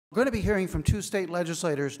We're going to be hearing from two state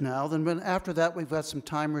legislators now. Then after that, we've got some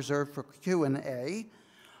time reserved for Q&A,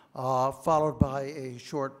 followed by a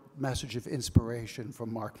short message of inspiration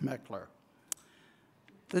from Mark Meckler.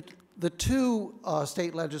 The two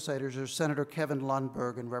state legislators are Senator Kevin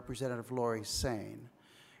Lundberg and Representative Lori Saine.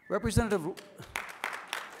 Representative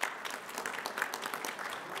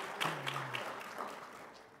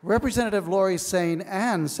Lori Saine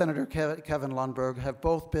and Senator Kevin Lundberg have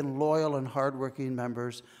both been loyal and hardworking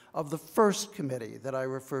members of the first committee that I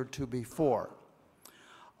referred to before.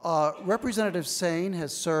 Representative Saine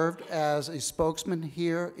has served as a spokesman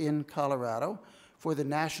here in Colorado for the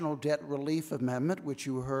National Debt Relief Amendment, which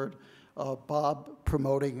you heard Bob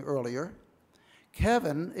promoting earlier.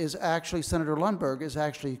 Senator Lundberg is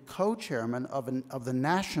actually co-chairman of the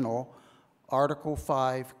National Article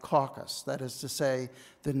 5 Caucus, that is to say,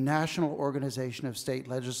 the national organization of state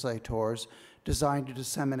legislators designed to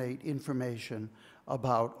disseminate information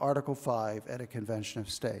about Article 5 at a convention of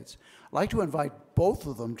states. I'd like to invite both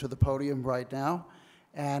of them to the podium right now,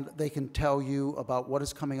 and they can tell you about what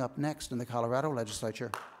is coming up next in the Colorado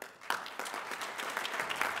legislature.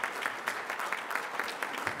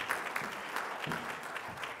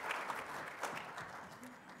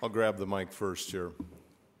 I'll grab the mic first here.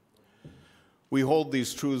 We hold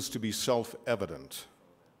these truths to be self-evident,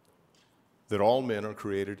 that all men are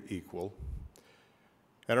created equal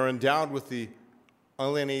and are endowed with the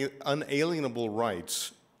unalienable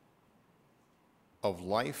rights of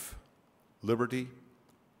life, liberty,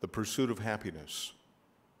 the pursuit of happiness.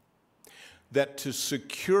 That to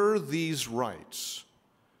secure these rights,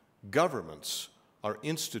 governments are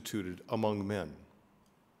instituted among men.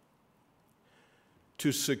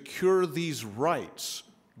 To secure these rights,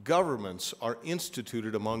 governments are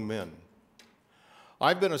instituted among men.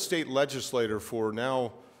 I've been a state legislator for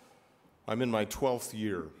now, I'm in my 12th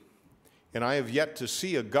year, and I have yet to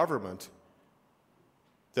see a government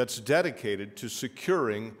that's dedicated to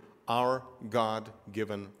securing our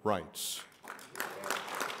God-given rights.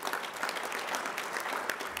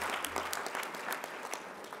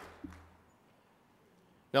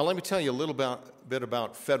 Now let me tell you a little bit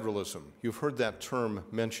about federalism. You've heard that term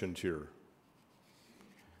mentioned here.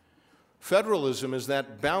 Federalism is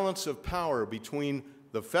that balance of power between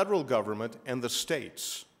the federal government and the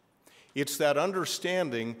states. It's that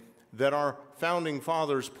understanding that our founding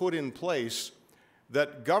fathers put in place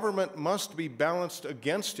that government must be balanced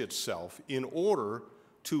against itself in order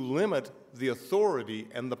to limit the authority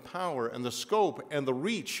and the power and the scope and the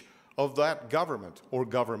reach of that government or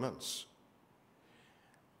governments.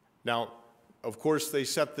 Now, of course, they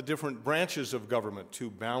set the different branches of government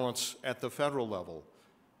to balance at the federal level,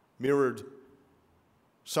 mirrored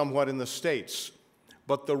somewhat in the states.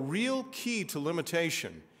 But the real key to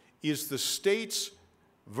limitation is the states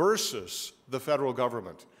versus the federal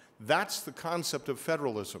government. That's the concept of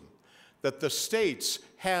federalism, that the states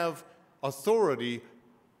have authority,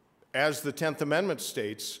 as the 10th Amendment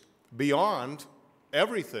states, beyond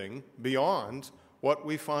everything, beyond what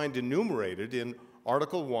we find enumerated in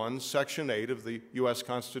Article 1, Section 8 of the U.S.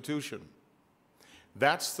 Constitution.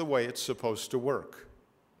 That's the way it's supposed to work.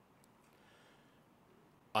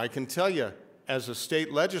 I can tell you, as a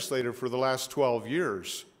state legislator for the last 12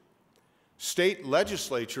 years, state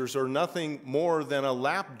legislatures are nothing more than a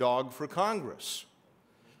lapdog for Congress.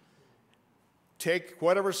 Take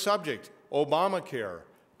whatever subject, Obamacare,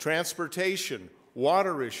 transportation,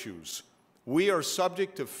 water issues. We are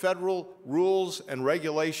subject to federal rules and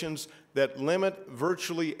regulations that limit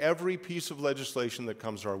virtually every piece of legislation that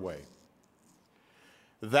comes our way.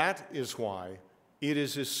 That is why it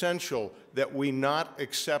is essential that we not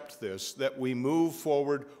accept this, that we move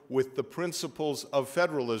forward with the principles of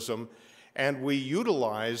federalism, and we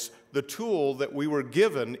utilize the tool that we were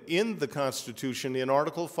given in the Constitution in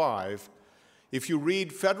Article 5. If you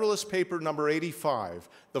read Federalist Paper number 85,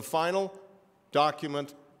 the final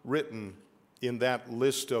document written in that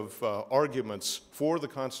list of arguments for the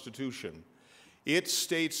Constitution, it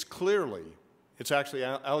states clearly, it's actually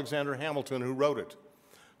Alexander Hamilton who wrote it,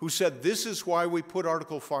 who said this is why we put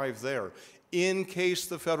Article 5 there, in case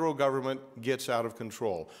the federal government gets out of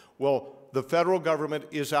control. Well, the federal government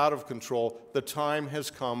is out of control. The time has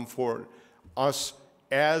come for us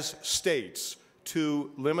as states to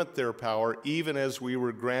limit their power, even as we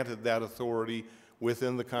were granted that authority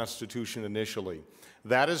within the Constitution initially.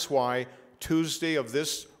 That is why Tuesday of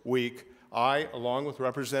this week, I, along with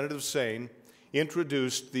Representative Saine,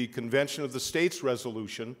 introduced the Convention of the States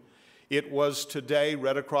resolution. It was today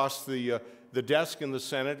read across the desk in the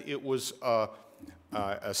Senate. It was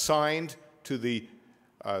assigned to the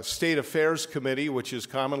State Affairs Committee, which is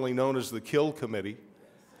commonly known as the Kill Committee.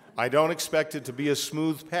 I don't expect it to be a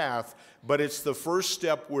smooth path, but it's the first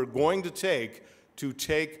step we're going to take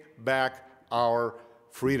back our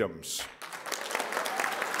freedoms.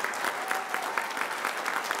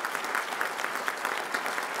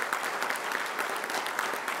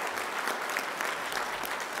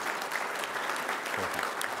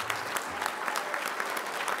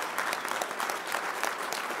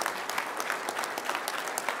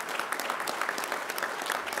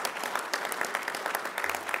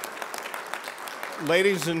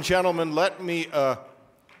 Ladies and gentlemen, let me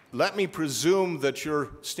presume that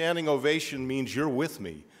your standing ovation means you're with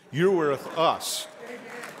me. You're with us.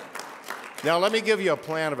 Now, let me give you a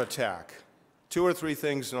plan of attack. 2 or 3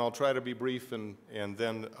 things, and I'll try to be brief and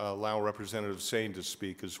then allow Representative Saine to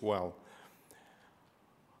speak as well.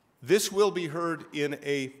 This will be heard in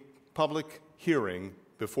a public hearing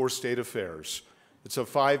before State Affairs. It's a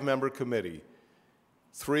 5-member committee.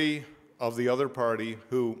 3 of the other party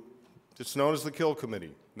who, it's known as the Kill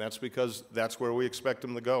Committee. And that's because that's where we expect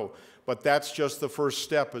them to go. But that's just the first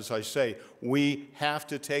step, as I say. We have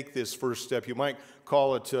to take this first step. You might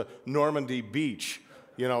call it Normandy Beach.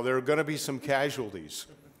 You know, there are going to be some casualties.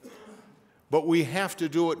 But we have to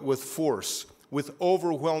do it with force, with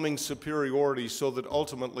overwhelming superiority, so that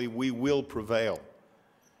ultimately we will prevail.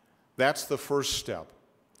 That's the first step.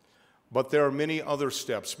 But there are many other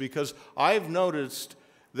steps, because I've noticed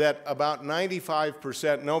that about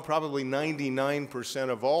 95%, no, probably 99%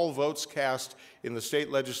 of all votes cast in the state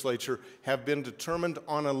legislature have been determined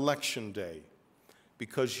on election day,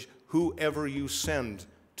 because whoever you send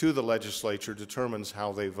to the legislature determines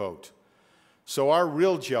how they vote. So our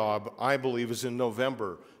real job, I believe, is in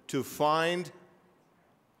November to find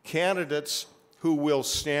candidates who will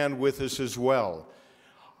stand with us as well.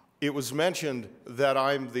 It was mentioned that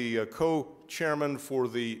I'm the co-chairman for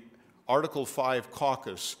the Article 5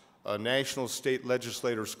 Caucus, a National State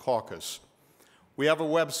Legislators Caucus. We have a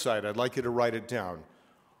website. I'd like you to write it down.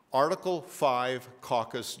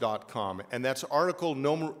 Article5caucus.com. And that's article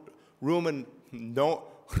Roman, no,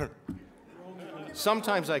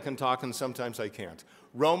 sometimes I can talk and sometimes I can't.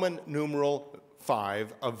 Roman numeral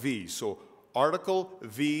 5, a V. So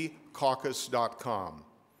article5caucus.com.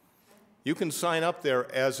 You can sign up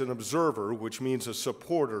there as an observer, which means a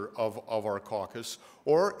supporter of our caucus,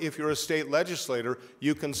 or if you're a state legislator,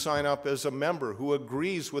 you can sign up as a member who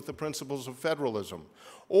agrees with the principles of federalism.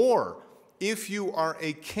 Or if you are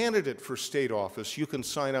a candidate for state office, you can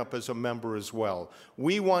sign up as a member as well.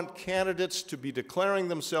 We want candidates to be declaring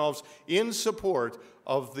themselves in support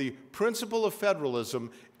of the principle of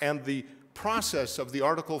federalism and the process of the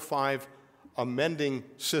Article 5 amending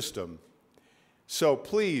system. So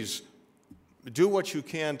please, do what you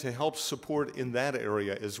can to help support in that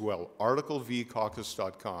area as well,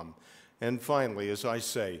 article5caucus.com. And finally, as I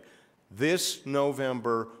say, this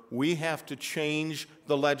November, we have to change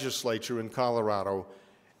the legislature in Colorado,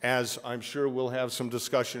 as I'm sure we'll have some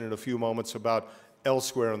discussion in a few moments about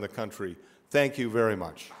elsewhere in the country. Thank you very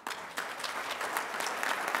much.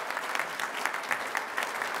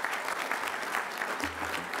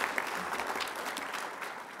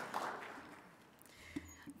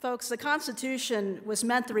 Folks, the Constitution was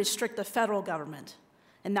meant to restrict the federal government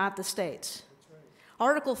and not the states. Right.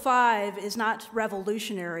 Article 5 is not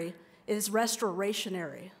revolutionary, it is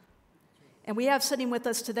restorationary. And we have sitting with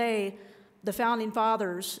us today the Founding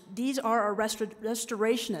Fathers. These are our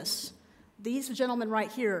restorationists, these gentlemen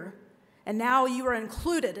right here, and now you are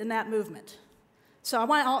included in that movement. So I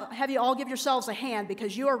want to have you all give yourselves a hand,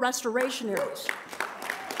 because you are restorationaries.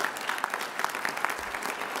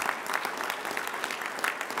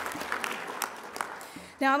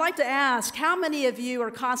 Now, I'd like to ask, how many of you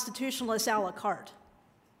are constitutionalists a la carte?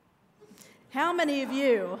 How many of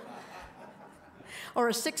you are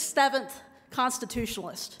a 6th, 7th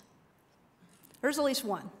constitutionalist? There's at least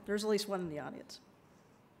one. There's at least one in the audience.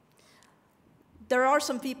 There are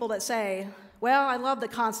some people that say, well, I love the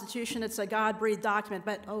Constitution. It's a God-breathed document,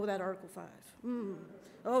 but, oh, that Article 5. Oh,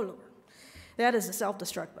 Lord. That is the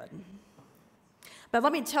self-destruct button. But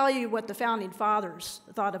let me tell you what the Founding Fathers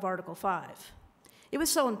thought of Article 5. It was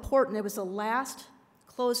so important. It was the last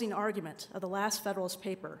closing argument of the last Federalist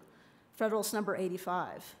paper, Federalist number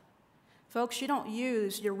 85. Folks, you don't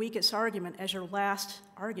use your weakest argument as your last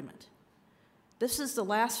argument. This is the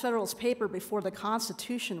last Federalist paper before the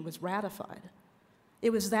Constitution was ratified.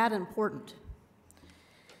 It was that important.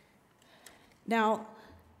 Now,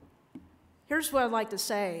 here's what I'd like to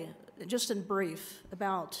say, just in brief,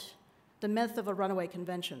 about the myth of a runaway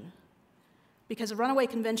convention. Because a runaway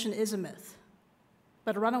convention is a myth.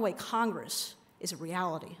 But a runaway Congress is a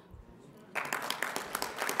reality.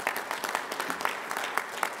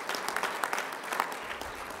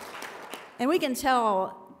 And we can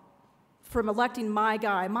tell from electing my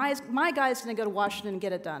guy, my guy's going to go to Washington and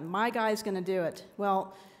get it done. My guy's going to do it.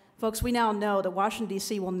 Well, folks, we now know that Washington,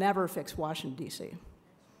 D.C. will never fix Washington, D.C.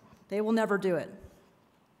 They will never do it.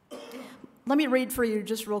 Let me read for you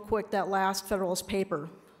just real quick that last Federalist paper,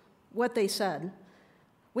 what they said.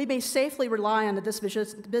 We may safely rely on the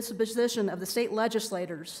disposition of the state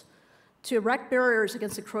legislators to erect barriers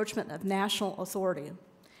against encroachment of national authority.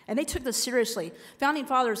 And they took this seriously. Founding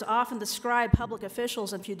fathers often described public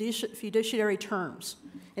officials in fiduciary terms,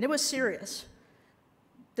 and it was serious.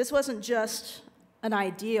 This wasn't just an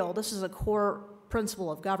ideal, this is a core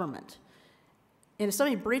principle of government. And if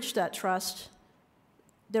somebody breached that trust,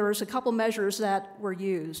 there was a couple measures that were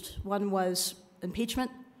used. One was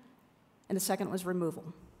impeachment, and the second was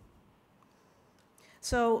removal.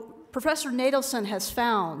 So Professor Nadelson has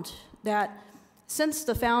found that since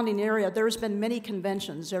the founding era, there's been many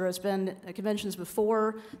conventions. There has been conventions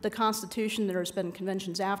before the Constitution, there's been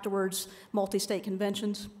conventions afterwards, multi-state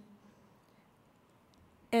conventions,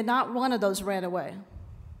 and not one of those ran away.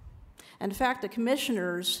 In fact, the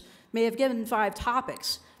commissioners may have given 5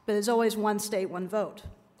 topics, but there's always one state, one vote.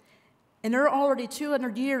 And there are already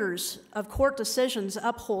 200 years of court decisions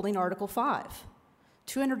upholding Article 5.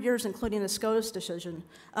 200 years, including the SCOTUS decision,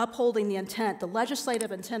 upholding the intent, the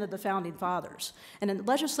legislative intent of the Founding Fathers. And the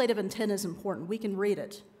legislative intent is important. We can read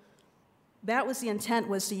it. That was the intent,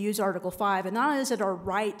 was to use Article 5. And not only is it our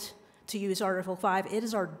right to use Article 5, it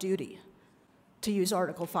is our duty to use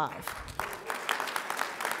Article 5.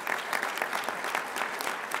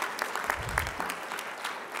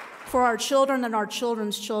 For our children and our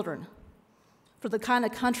children's children, for the kind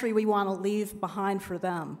of country we want to leave behind for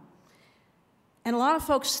them. And a lot of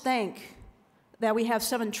folks think that we have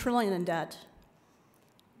 $7 trillion in debt,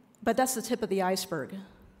 but that's the tip of the iceberg.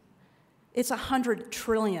 It's $100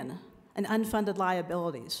 trillion in unfunded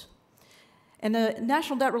liabilities. And the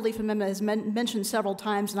National Debt Relief Amendment has mentioned several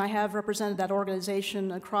times, and I have represented that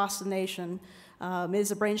organization across the nation. It is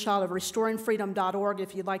a brainchild of restoringfreedom.org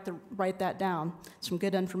if you'd like to write that down. Some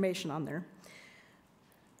good information on there.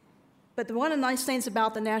 But one of the nice things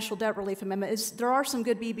about the National Debt Relief Amendment is there are some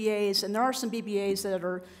good BBAs, and there are some BBAs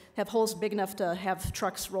that have holes big enough to have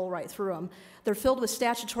trucks roll right through them. They're filled with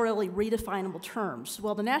statutorily redefinable terms.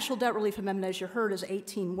 Well, the National Debt Relief Amendment, as you heard, is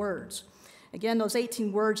 18 words. Again, those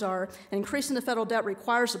 18 words are, increasing the federal debt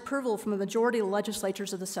requires approval from a majority of the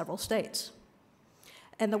legislatures of the several states.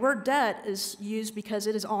 And the word debt is used because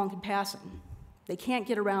it is all-encompassing. They can't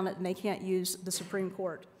get around it, and they can't use the Supreme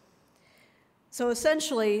Court. So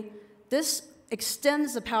essentially, this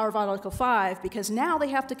extends the power of Article 5 because now they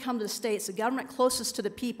have to come to the states, the government closest to the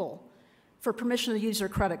people, for permission to use their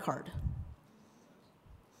credit card.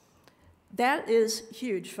 That is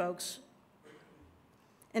huge, folks.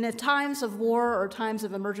 And in times of war or times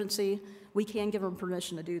of emergency, we can give them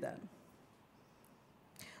permission to do that.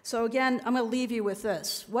 So again, I'm going to leave you with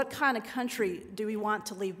this. What kind of country do we want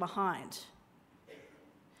to leave behind?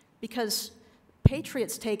 Because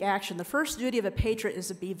patriots take action. The first duty of a patriot is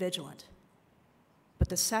to be vigilant. But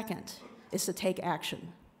the second is to take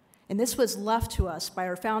action. And this was left to us by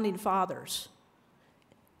our founding fathers.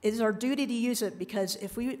 It is our duty to use it because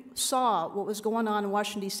if we saw what was going on in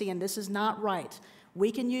Washington, D.C., and this is not right,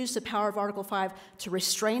 we can use the power of Article 5 to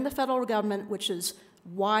restrain the federal government, which is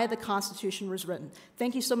why the Constitution was written.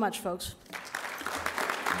 Thank you so much, folks.